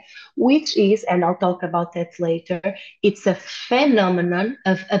apnea, which is, and I'll talk about that later, it's a phenomenon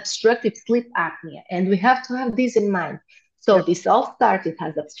of obstructive sleep apnea, and we have to have this in mind. So Yep. this all started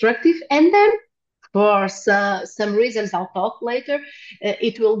as obstructive, and then for some reasons I'll talk later,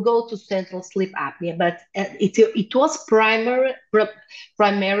 it will go to central sleep apnea, but it was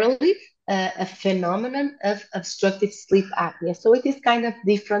primarily a phenomenon of obstructive sleep apnea. So it is kind of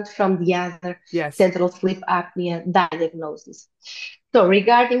different from the other Yes. central sleep apnea diagnosis. So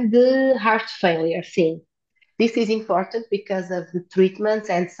regarding the heart failure thing, this is important because of the treatments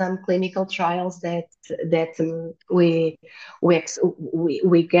and some clinical trials that we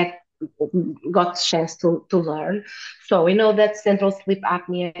get got a chance to learn. So we know that central sleep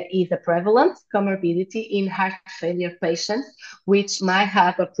apnea is a prevalent comorbidity in heart failure patients, which might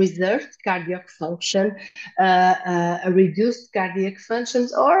have a preserved cardiac function, a reduced cardiac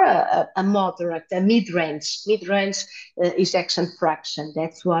functions, or a moderate, a mid-range ejection fraction.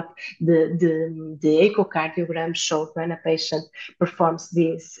 That's what the echocardiogram showed when a patient performs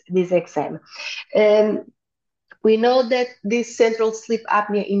this exam. Um, we know that this central sleep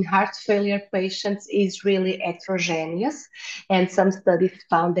apnea in heart failure patients is really heterogeneous, and some studies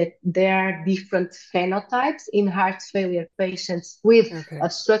found that there are different phenotypes in heart failure patients with Okay.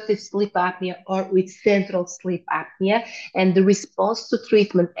 obstructive sleep apnea or with central sleep apnea, and the response to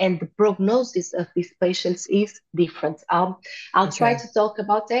treatment and the prognosis of these patients is different. I'll try Okay. to talk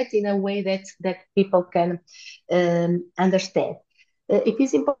about that in a way that people can understand. It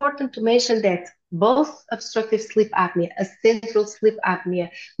is important to mention that both obstructive sleep apnea and central sleep apnea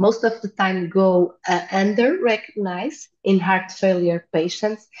most of the time go under recognized in heart failure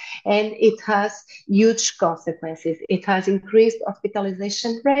patients, and it has huge consequences. It has increased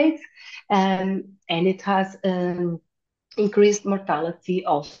hospitalization rates, and it has increased mortality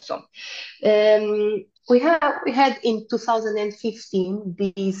also. We had in 2015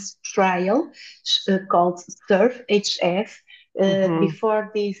 this trial called SURF HF. Hmm. Before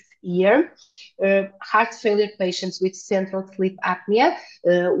this year, heart failure patients with central sleep apnea,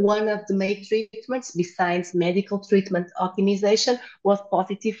 one of the main treatments besides medical treatment optimization was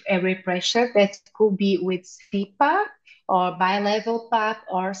positive airway pressure that could be with CPAP or bilevel PAP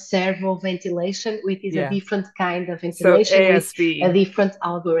or servo ventilation, which is a Yeah. different kind of So ventilation with a ASV. different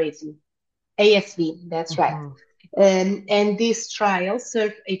algorithm. ASV, that's right. Hmm. And this trial,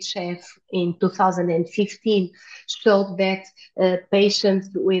 SURF-HF in 2015, showed that patients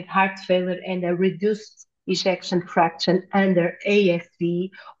with heart failure and a reduced ejection fraction under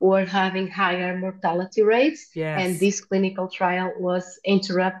ASV were having higher mortality rates, and Yes. this clinical trial was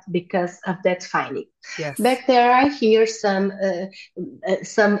interrupted because of that finding. Yes. But there are here some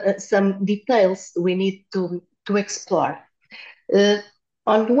details we need to explore. Uh,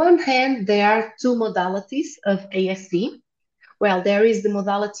 on one hand, there are two modalities of ASV. Well, there is the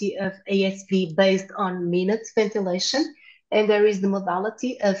modality of ASV based on minute ventilation, and there is the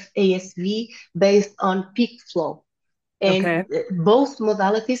modality of ASV based on peak flow. Okay. And both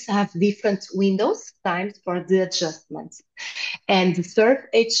modalities have different windows, times for the adjustments. And the third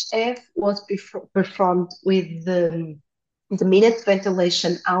HF was performed with the minute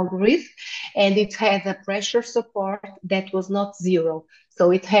ventilation algorithm, and it had a pressure support that was not zero.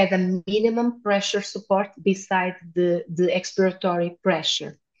 So it had a minimum pressure support beside the expiratory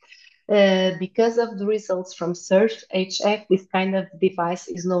pressure. Because of the results from SURF HF, this kind of device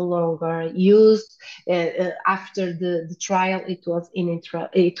is no longer used. After the trial, it was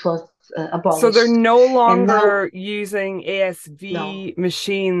So they're abolished. no And now, longer using no. ASV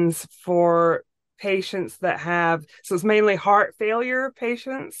machines for patients that have, so it's mainly heart failure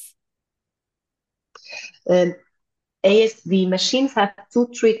patients. Um, ASV machines have two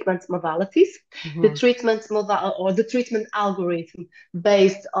treatment modalities. The Hmm. treatment modal or the treatment algorithm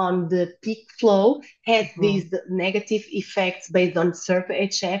based on the peak flow has Hmm. these negative effects based on surf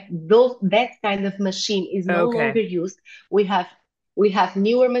HF. Those that kind of machine is no longer Okay. used. We have we have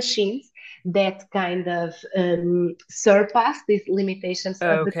newer machines that kind of surpass these limitations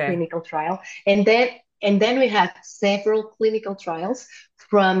of the Okay. clinical trial, and then we have several clinical trials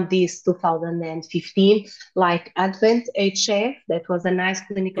from this 2015, like Advent HF, that was a nice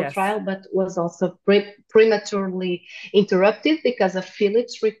clinical Yes. trial, but was also prematurely interrupted because of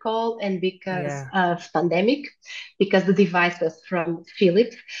Philips recall and because Yeah. of pandemic, because the device was from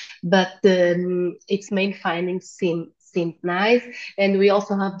Philips, but its main findings seemed nice. And we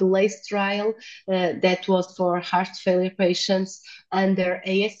also have the LACE trial that was for heart failure patients under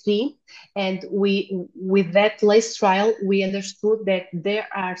ASV. And we, with that LACE trial, we understood that there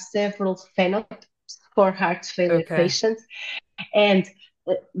are several phenotypes for heart failure Okay. patients, and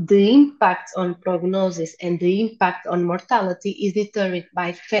the impact on prognosis and the impact on mortality is determined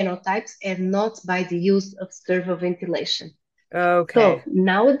by phenotypes and not by the use of servoventilation. Okay. So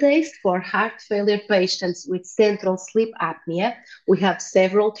nowadays, for heart failure patients with central sleep apnea, we have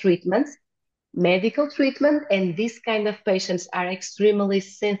several treatments, medical treatment, and these kind of patients are extremely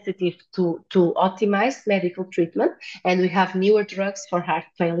sensitive to optimize medical treatment. And we have newer drugs for heart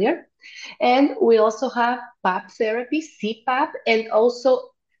failure. And we also have PAP therapy, CPAP, and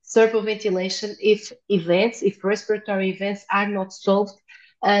also servoventilation if respiratory events are not solved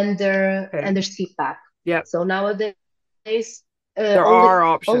Okay. under CPAP. Yep. So nowadays, There are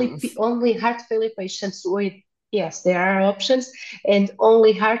only options. only heart failure patients with, yes, there are options, and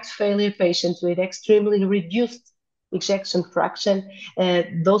only heart failure patients with extremely reduced ejection fraction.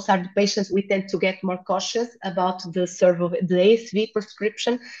 Those are the patients we tend to get more cautious about the ASV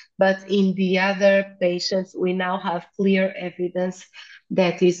prescription, but in the other patients, we now have clear evidence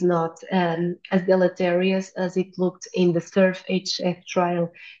that is not as deleterious as it looked in the SURF HF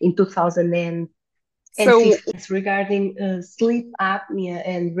trial in 2015. So, Regarding sleep apnea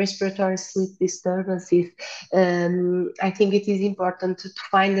and respiratory sleep disturbances, I think it is important to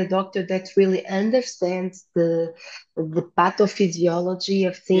find a doctor that really understands the pathophysiology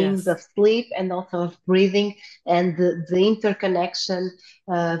of things, yes. of sleep, and also of breathing, and the interconnection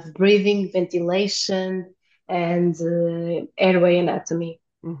of breathing, ventilation, and airway anatomy.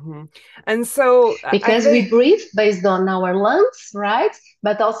 Hmm. And so I Because we think, breathe based on our lungs, right?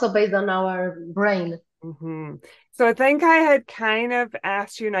 But also based on our brain. hmm, so I think I had kind of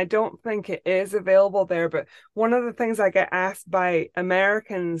asked you, and I don't think it is available there, but one of the things I get asked by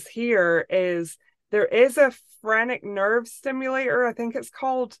Americans here is there is a phrenic nerve stimulator. I think it's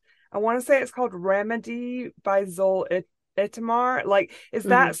called, I want to say it's called Remedy by Itamar. Like, is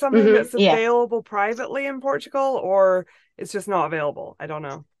that Mm-hmm. something Mm-hmm. that's Yes. available privately in Portugal, or it's just not available? I don't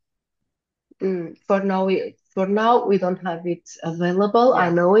know. For now, we don't have it available. I Yeah.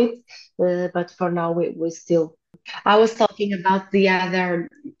 know it, but for now, we still. I was talking about the other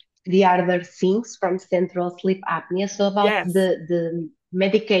things from central sleep apnea. So about Yes. the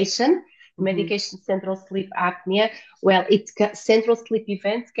medication, Hmm. central sleep apnea. Well, central sleep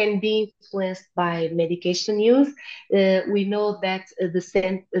events can be influenced by medication use. We know that the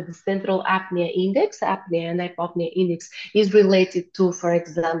central apnea index, apnea and hypopnea index, is related to, for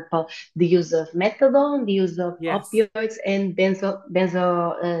example, the use of methadone, the use of Yes. opioids, and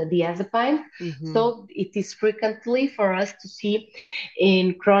benzodiazepine. Hmm. So it is frequently for us to see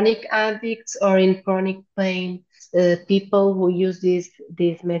in chronic addicts or in chronic pain, people who use this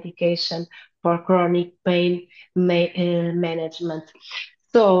medication for chronic pain management.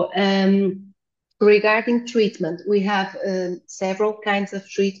 So, regarding treatment, we have several kinds of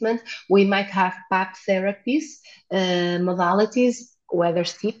treatment. We might have PAP therapies, modalities, whether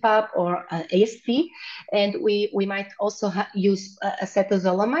CPAP or ASP, and we might also use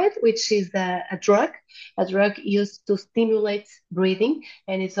acetazolamide, which is a drug used to stimulate breathing,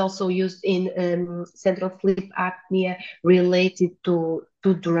 and it's also used in central sleep apnea related to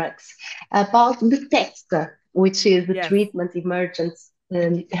drugs. About the text, which is the Yes. treatment emergent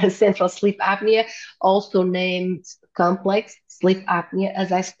central sleep apnea, also named complex sleep apnea.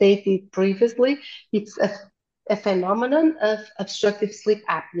 As I stated previously, it's a phenomenon of obstructive sleep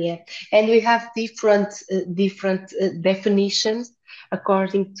apnea, and we have different definitions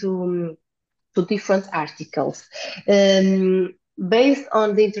according to different articles. Based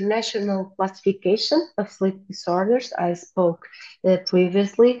on the International Classification of Sleep Disorders, I spoke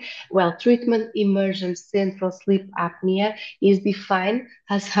previously. Well, treatment emergent central sleep apnea is defined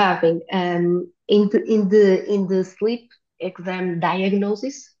as having in the sleep exam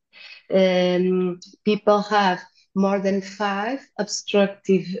diagnosis, people have more than five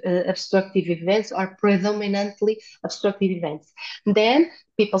obstructive events or predominantly obstructive events. Then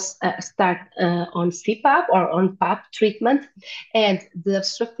people start on CPAP or on PAP treatment, and the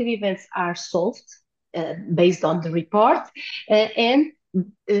obstructive events are solved based on the report, and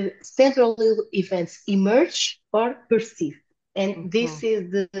central events emerge or persist. And Hmm. this is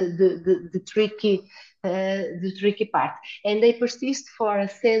the tricky part. And they persist for a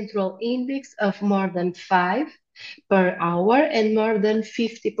central index of more than 5 per hour and more than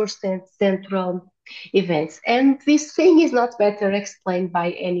 50% central events. And this thing is not better explained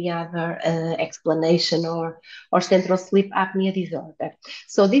by any other explanation or central sleep apnea disorder.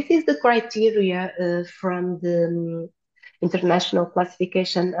 So this is the criteria from the International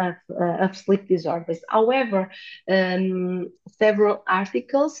Classification of Sleep Disorders. However, several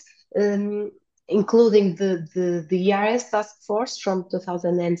articles, including the ERS task force from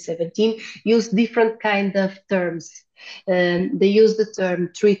 2017, use different kind of terms. They use the term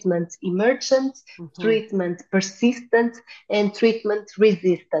treatment emergent, Hmm. treatment persistent, and treatment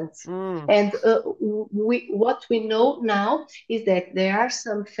resistant. Mm. And what we know now is that there are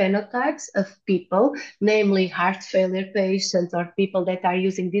some phenotypes of people, namely heart failure patients or people that are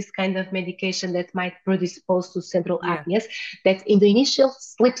using this kind of medication that might predispose to central Yeah. apneas, that in the initial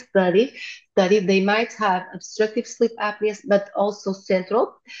sleep study they might have obstructive sleep apneas, but also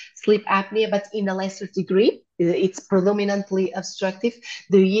central sleep apnea, but in a lesser degree. It's predominantly obstructive.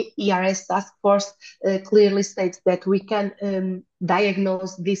 The ERS task force clearly states that we can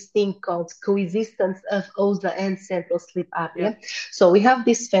diagnose this thing called coexistence of OSA and central sleep Yeah. apnea. So we have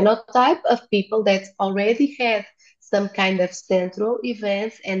this phenotype of people that already have some kind of central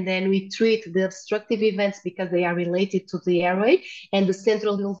events, and then we treat the obstructive events because they are related to the airway, and the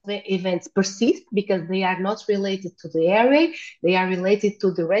central events persist because they are not related to the airway, they are related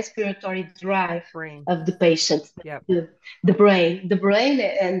to the respiratory drive Brain. of the patient, Yep.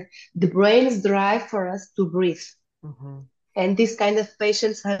 the brain's drive for us to breathe. Hmm. And these kind of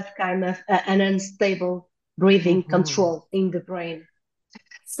patients have kind of an unstable breathing Hmm. control in the brain.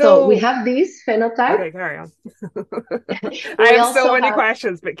 So we So, have this phenotype. okay, carry on. I We have so also many have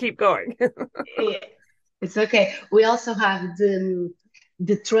questions, but keep going. eh, it's okay. We also have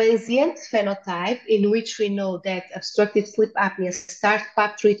the transient phenotype, in which we know that obstructive sleep apnea start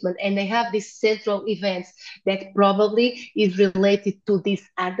PAP treatment and they have these central events that probably is related to this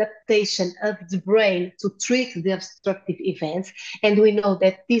adaptation of the brain to treat the obstructive events. And we know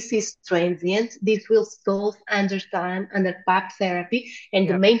that this is transient. This will solve under time under PAP therapy. And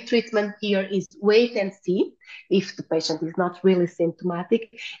the Yep. main treatment here is wait and see if the patient is not really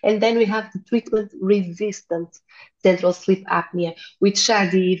symptomatic. And then we have the treatment resistant central sleep apnea, which are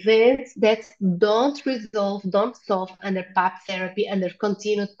the events that don't solve under PAP therapy, under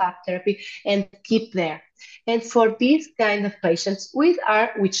continued PAP therapy, and keep there. And for these kind of patients, which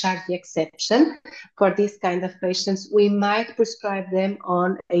are the exception, for these kind of patients, we might prescribe them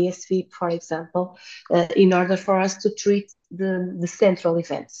on ASV, for example, in order for us to treat the central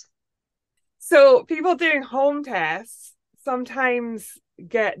events. So, people doing home tests sometimes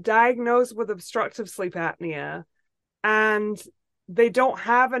get diagnosed with obstructive sleep apnea and they don't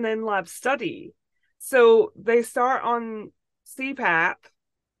have an in lab study. So, they start on CPAP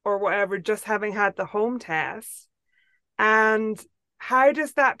or whatever, just having had the home test. And how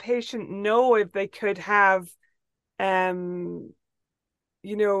does that patient know if they could have, um,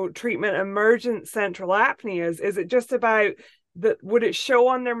 treatment emergent central apneas? Is it just about that? Would it show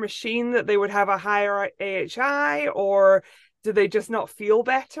on their machine that they would have a higher AHI, or do they just not feel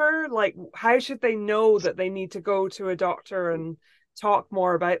better? Like, how should they know that they need to go to a doctor and talk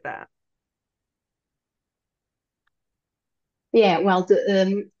more about that? Yeah, well,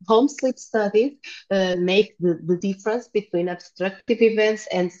 the home sleep studies make the difference between obstructive events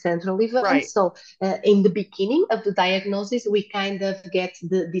and central Right. events. So, in the beginning of the diagnosis, we kind of get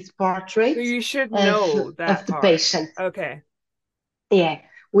this So portrait you should of know that of the part. patient. Okay. Yeah,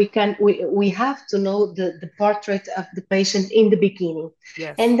 we have to know the portrait of the patient in the beginning,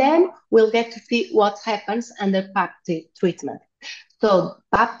 Yes. and then we'll get to see what happens under PAP treatment. So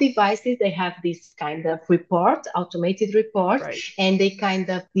PAP devices, they have this kind of report, automated report, Right. and they kind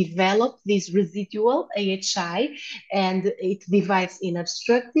of develop this residual AHI, and it divides in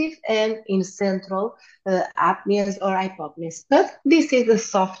obstructive and in central apneas or hypopneas. But this is a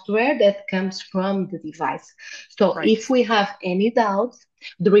software that comes from the device. So if Right. we have any doubts,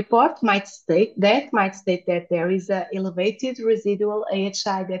 the report might state that there is an elevated residual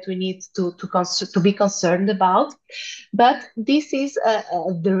AHI that we need to be concerned about. But this is a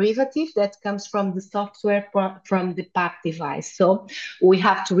derivative that comes from the software from the PAC device. So we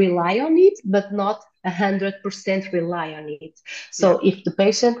have to rely on it, but not 100% rely on it. Yeah. So if the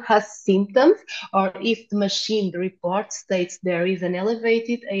patient has symptoms, or if the machine, the report states there is an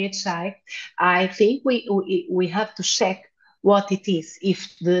elevated AHI, I think we have to check what it is.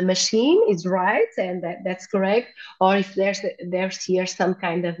 If the machine is right and that's correct, or if there's here some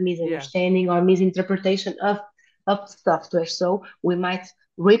kind of Yeah. misunderstanding or misinterpretation of the software. So we might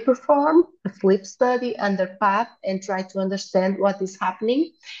reperform a sleep study under PAP and try to understand what is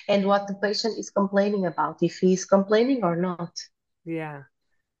happening and what the patient is complaining about, if he is complaining or not. Yeah.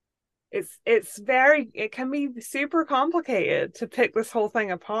 It can be super complicated to pick this whole thing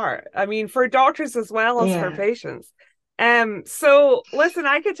apart. I mean, for doctors as well as for Yeah. patients. So listen,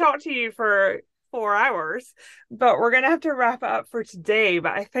 I could talk to you for 4 hours, but we're gonna have to wrap it up for today.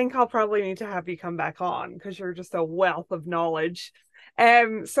 But I think I'll probably need to have you come back on because you're just a wealth of knowledge.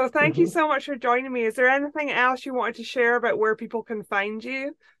 So thank you Mhm. so much for joining me. Is there anything else you wanted to share about where people can find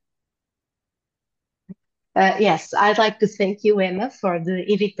you? Yes, I'd like to thank you, Emma, for the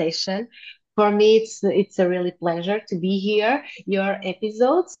invitation. For me, it's a really pleasure to be here. Your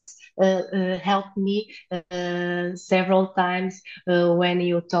episodes helped me several times when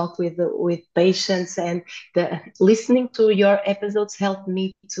you talk with patients, and listening to your episodes helped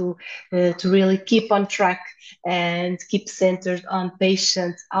me to really keep on track and keep centered on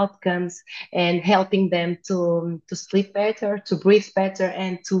patient outcomes and helping them to sleep better, to breathe better,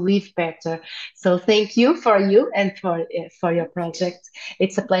 and to live better. So thank you for you and for your Thank you. project.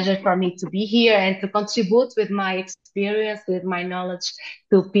 It's a pleasure for me to be here and to contribute with my experience, with my knowledge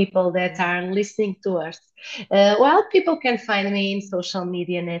to people that Yeah. are listening to us. Well, people can find me in social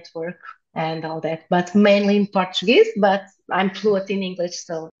media network and all that, but mainly in Portuguese. But I'm fluent in English,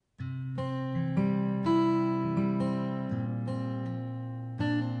 so.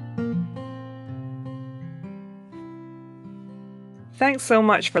 Thanks so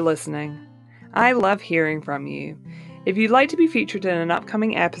much for listening. I love hearing from you. If you'd like to be featured in an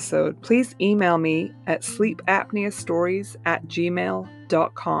upcoming episode, please email me at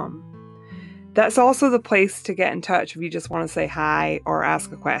sleepapneastories@gmail.com. That's also the place to get in touch if you just want to say hi or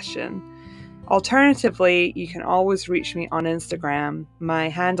ask a question. Alternatively, you can always reach me on Instagram. My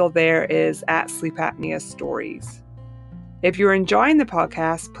handle there is at sleepapneastories. If you're enjoying the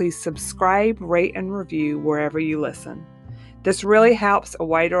podcast, please subscribe, rate, and review wherever you listen. This really helps a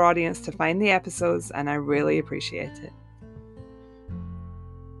wider audience to find the episodes, and I really appreciate it.